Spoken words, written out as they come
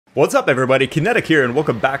What's up everybody, Kinetic here and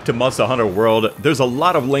welcome back to Monster Hunter World. There's a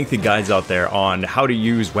lot of lengthy guides out there on how to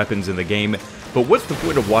use weapons in the game, but what's the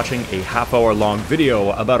point of watching a half-hour long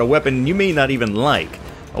video about a weapon you may not even like?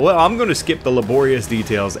 Well, I'm going to skip the laborious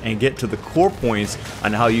details and get to the core points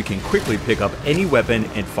on how you can quickly pick up any weapon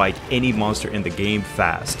and fight any monster in the game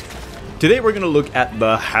fast. Today we're going to look at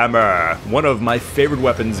the hammer, one of my favorite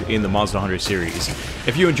weapons in the Monster Hunter series.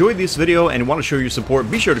 If you enjoyed this video and want to show your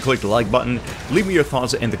support, be sure to click the like button, leave me your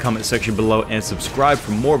thoughts in the comment section below, and subscribe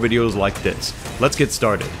for more videos like this. Let's get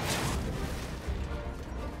started.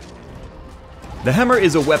 The hammer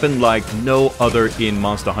is a weapon like no other in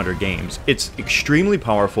Monster Hunter games. It's extremely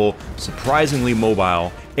powerful, surprisingly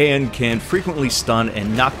mobile, and can frequently stun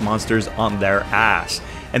and knock monsters on their ass.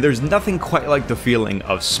 And there's nothing quite like the feeling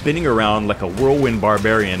of spinning around like a whirlwind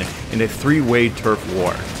barbarian in a three-way turf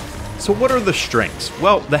war. So what are the strengths?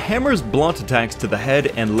 Well, the hammer's blunt attacks to the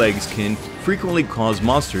head and legs can frequently cause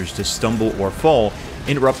monsters to stumble or fall,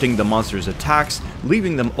 interrupting the monster's attacks,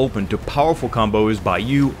 leaving them open to powerful combos by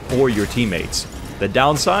you or your teammates. The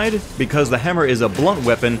downside? Because the hammer is a blunt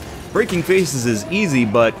weapon, breaking faces is easy,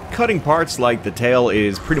 but cutting parts like the tail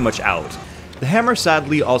is pretty much out. The hammer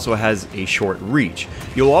sadly also has a short reach.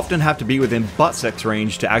 You'll often have to be within butt sex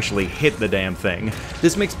range to actually hit the damn thing.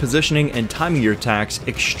 This makes positioning and timing your attacks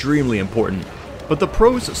extremely important. But the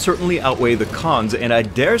pros certainly outweigh the cons, and I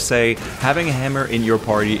dare say having a hammer in your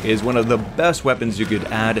party is one of the best weapons you could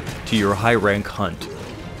add to your high rank hunt.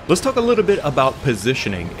 Let's talk a little bit about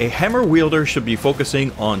positioning. A hammer wielder should be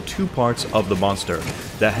focusing on two parts of the monster,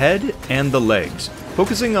 the head and the legs.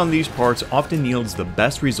 Focusing on these parts often yields the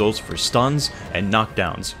best results for stuns and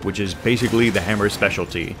knockdowns, which is basically the hammer's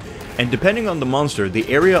specialty. And depending on the monster, the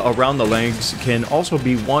area around the legs can also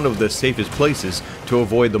be one of the safest places to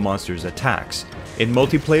avoid the monster's attacks. In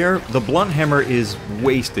multiplayer, the blunt hammer is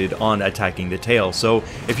wasted on attacking the tail, so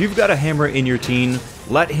if you've got a hammer in your team,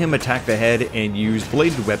 let him attack the head and use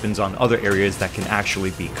bladed weapons on other areas that can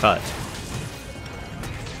actually be cut.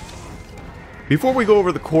 Before we go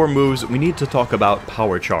over the core moves, we need to talk about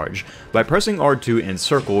power charge. By pressing R2 and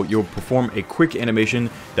circle, you'll perform a quick animation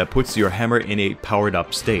that puts your hammer in a powered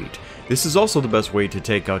up state. This is also the best way to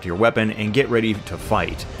take out your weapon and get ready to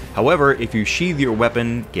fight. However, if you sheath your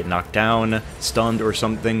weapon, get knocked down, stunned or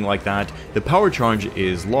something like that, the power charge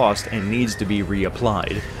is lost and needs to be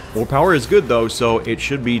reapplied. More power is good though, so it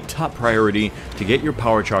should be top priority to get your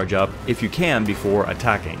power charge up if you can before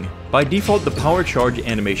attacking. By default, the power charge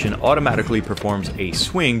animation automatically performs a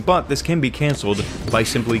swing, but this can be cancelled by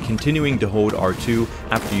simply continuing to hold R2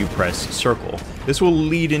 after you press circle. This will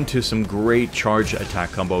lead into some great charge attack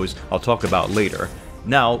combos I'll talk about later.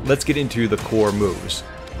 Now, let's get into the core moves.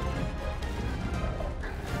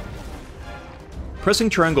 Pressing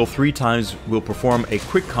triangle 3 times will perform a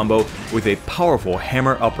quick combo with a powerful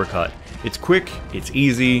hammer uppercut. It's quick, it's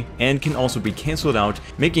easy, and can also be cancelled out,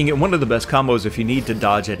 making it one of the best combos if you need to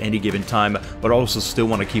dodge at any given time, but also still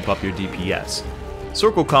want to keep up your DPS.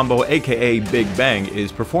 Circle combo, aka Big Bang,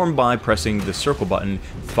 is performed by pressing the circle button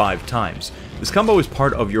 5 times. This combo is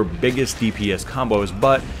part of your biggest DPS combos,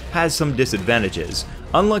 but has some disadvantages.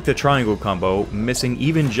 Unlike the triangle combo, missing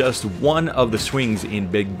even just one of the swings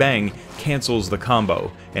in Big Bang cancels the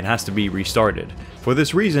combo and has to be restarted. For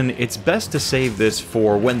this reason, it's best to save this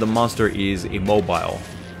for when the monster is immobile.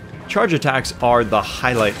 Charge attacks are the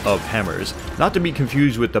highlight of hammers, not to be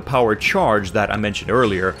confused with the power charge that I mentioned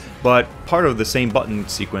earlier, but part of the same button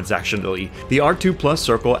sequence actually. The R2 plus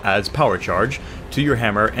circle adds power charge to your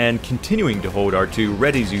hammer, and continuing to hold R2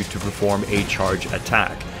 readies you to perform a charge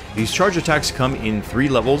attack. These charge attacks come in 3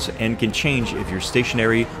 levels and can change if you're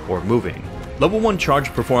stationary or moving. Level 1 charge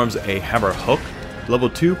performs a hammer hook, level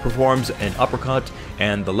 2 performs an uppercut,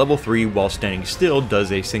 and the level 3 while standing still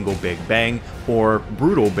does a single Big Bang or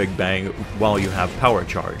brutal Big Bang while you have power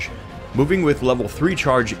charge. Moving with level 3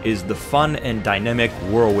 charge is the fun and dynamic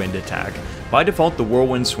whirlwind attack. By default, the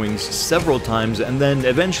whirlwind swings several times and then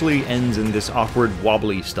eventually ends in this awkward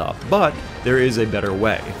wobbly stuff, but there is a better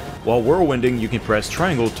way. While whirlwinding, you can press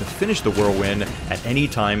triangle to finish the whirlwind at any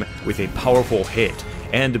time with a powerful hit,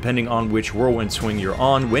 and depending on which whirlwind swing you're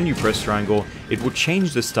on when you press triangle, it will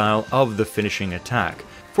change the style of the finishing attack.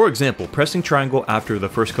 For example, pressing triangle after the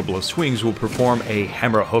first couple of swings will perform a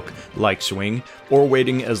hammer hook-like swing, or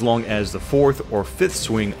waiting as long as the 4th or 5th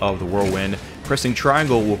swing of the whirlwind, pressing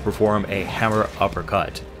triangle will perform a hammer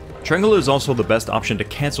uppercut. Triangle is also the best option to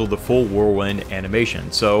cancel the full whirlwind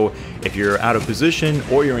animation, so if you're out of position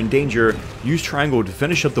or you're in danger, use triangle to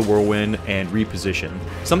finish up the whirlwind and reposition.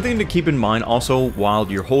 Something to keep in mind also, while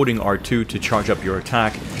you're holding R2 to charge up your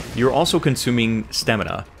attack, you're also consuming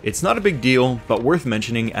stamina. It's not a big deal, but worth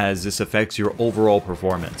mentioning as this affects your overall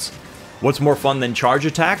performance. What's more fun than charge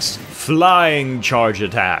attacks? Flying charge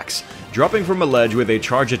attacks! Dropping from a ledge with a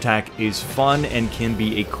charge attack is fun and can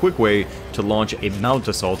be a quick way to launch a mount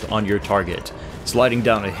assault on your target. Sliding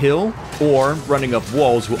down a hill or running up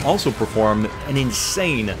walls will also perform an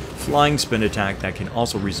insane flying spin attack that can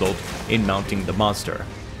also result in mounting the monster.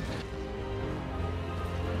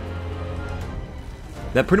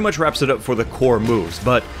 That pretty much wraps it up for the core moves,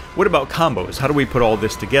 but what about combos? How do we put all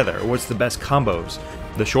this together? What's the best combos?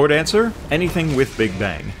 The short answer? Anything with Big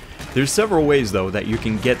Bang. There's several ways though that you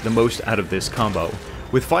can get the most out of this combo.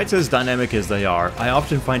 With fights as dynamic as they are, I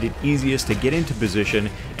often find it easiest to get into position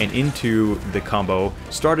and into the combo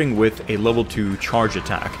starting with a level 2 charge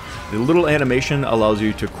attack. The little animation allows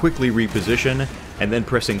you to quickly reposition, and then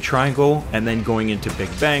pressing triangle and then going into Big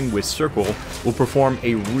Bang with circle will perform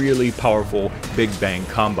a really powerful Big Bang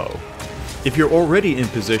combo. If you're already in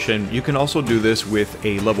position, you can also do this with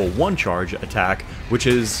a level 1 charge attack, which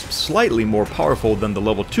is slightly more powerful than the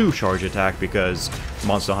level 2 charge attack because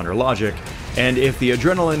Monster Hunter logic. And if the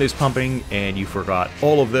adrenaline is pumping and you forgot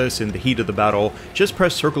all of this in the heat of the battle, just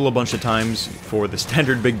press circle a bunch of times for the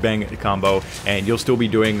standard Big Bang combo and you'll still be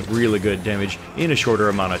doing really good damage in a shorter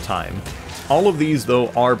amount of time. All of these though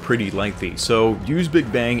are pretty lengthy, so use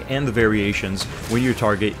Big Bang and the variations when your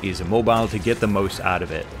target is immobile to get the most out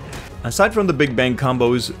of it. Aside from the Big Bang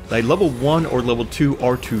combos, a level 1 or level 2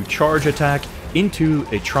 R2 charge attack into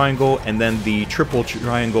a triangle and then the triple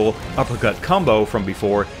triangle uppercut combo from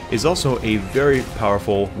before is also a very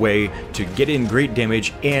powerful way to get in great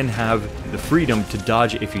damage and have the freedom to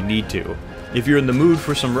dodge if you need to. If you're in the mood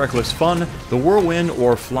for some reckless fun, the whirlwind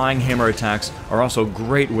or flying hammer attacks are also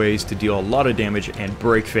great ways to deal a lot of damage and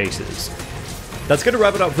break faces. That's going to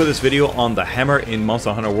wrap it up for this video on the hammer in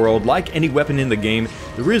Monster Hunter World. Like any weapon in the game,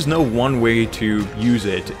 there is no one way to use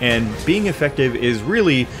it, and being effective is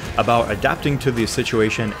really about adapting to the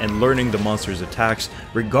situation and learning the monster's attacks,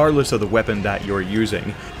 regardless of the weapon that you're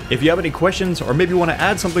using. If you have any questions, or maybe want to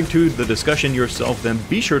add something to the discussion yourself, then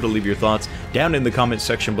be sure to leave your thoughts down in the comments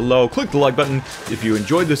section below. Click the like button if you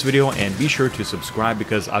enjoyed this video, and be sure to subscribe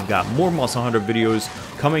because I've got more Monster Hunter videos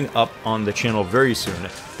coming up on the channel very soon.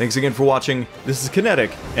 Thanks again for watching. This is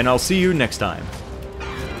Kinetic, and I'll see you next time.